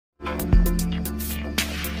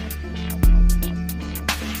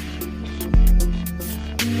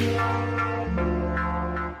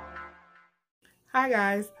Hi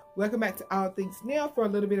guys, welcome back to All Things Nele for a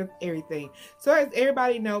little bit of everything. So as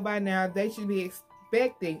everybody know by now, they should be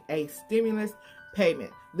expecting a stimulus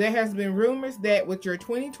payment. There has been rumors that with your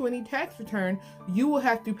 2020 tax return, you will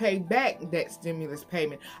have to pay back that stimulus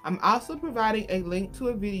payment. I'm also providing a link to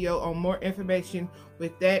a video on more information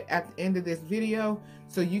with that at the end of this video,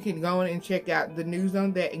 so you can go in and check out the news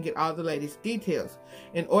on that and get all the latest details.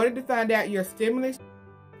 In order to find out your stimulus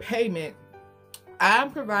payment,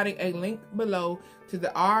 I'm providing a link below to the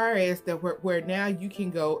IRS where now you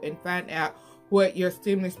can go and find out what your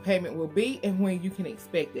stimulus payment will be and when you can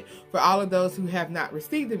expect it. For all of those who have not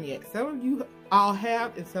received them yet. Some of you all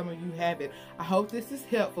have and some of you haven't. I hope this is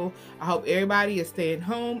helpful. I hope everybody is staying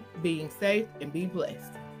home, being safe, and be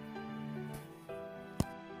blessed.